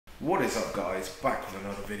What is up, guys? Back with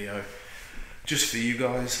another video just for you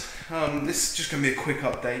guys. This is just going to be a quick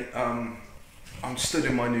update. I'm stood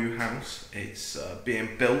in my new house. It's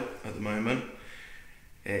being built at the moment.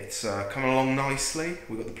 It's coming along nicely.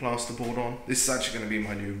 We've got the plasterboard on. This is actually going to be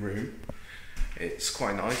my new room. It's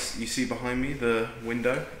quite nice. You see behind me the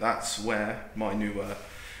window? That's where my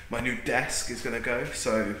new desk is going to go.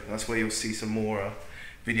 So that's where you'll see some more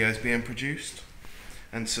videos being produced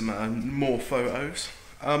and some more photos.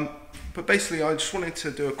 But basically I just wanted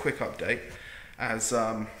to do a quick update as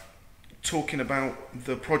talking about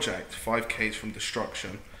the project 5Ks from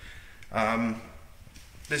Destruction.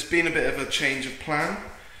 There's been a bit of a change of plan.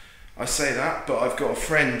 I say that, but I've got a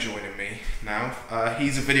friend joining me now.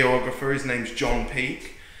 He's a videographer. His name's John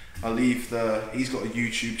Peake. He's got a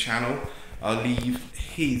YouTube channel. I'll leave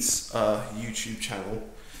his YouTube channel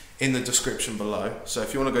in the description below. So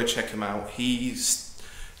if you want to go check him out, he's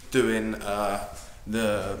doing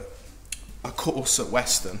a course at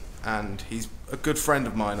Western, and he's a good friend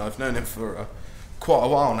of mine. I've known him for quite a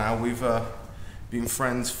while now. We've been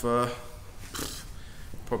friends for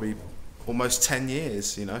probably almost 10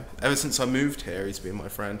 years, you know. Ever since I moved here, he's been my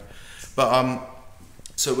friend. But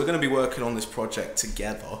so we're going to be working on this project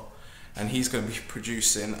together, and he's going to be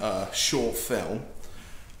producing a short film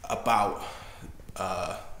about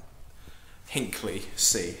Hinkley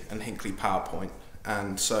C and Hinkley PowerPoint.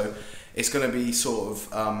 And so it's going to be sort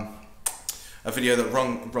of a video that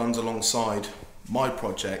runs alongside my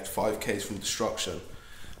project 5Ks from Destruction.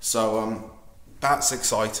 So that's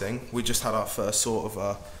exciting. We just had our first sort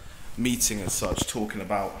of meeting as such, talking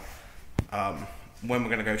about when we're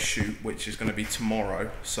going to go shoot, which is going to be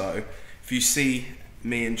tomorrow. So if you see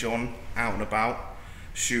me and John out and about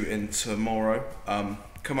shooting tomorrow,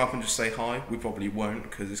 come up and just say hi. We probably won't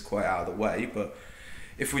because it's quite out of the way, but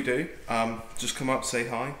if we do, just come up, say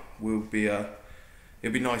hi. It'll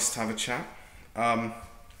be nice to have a chat.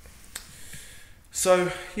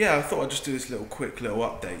 So yeah, I thought I'd just do this quick little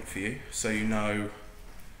update for you, so you know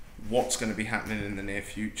what's going to be happening in the near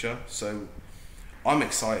future. So I'm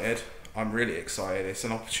excited. I'm really excited. It's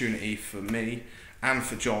an opportunity for me and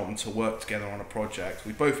for John to work together on a project.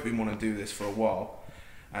 We've both been wanting to do this for a while,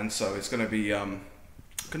 and so it's going to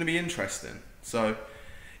be interesting. So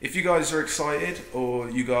if you guys are excited, or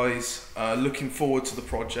you guys are looking forward to the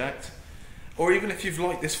project, or even if you've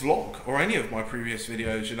liked this vlog or any of my previous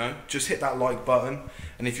videos, you know, just hit that like button,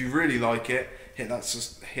 and if you really like it, hit that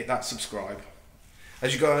subscribe.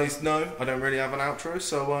 As you guys know, I don't really have an outro,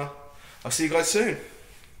 so I'll see you guys soon.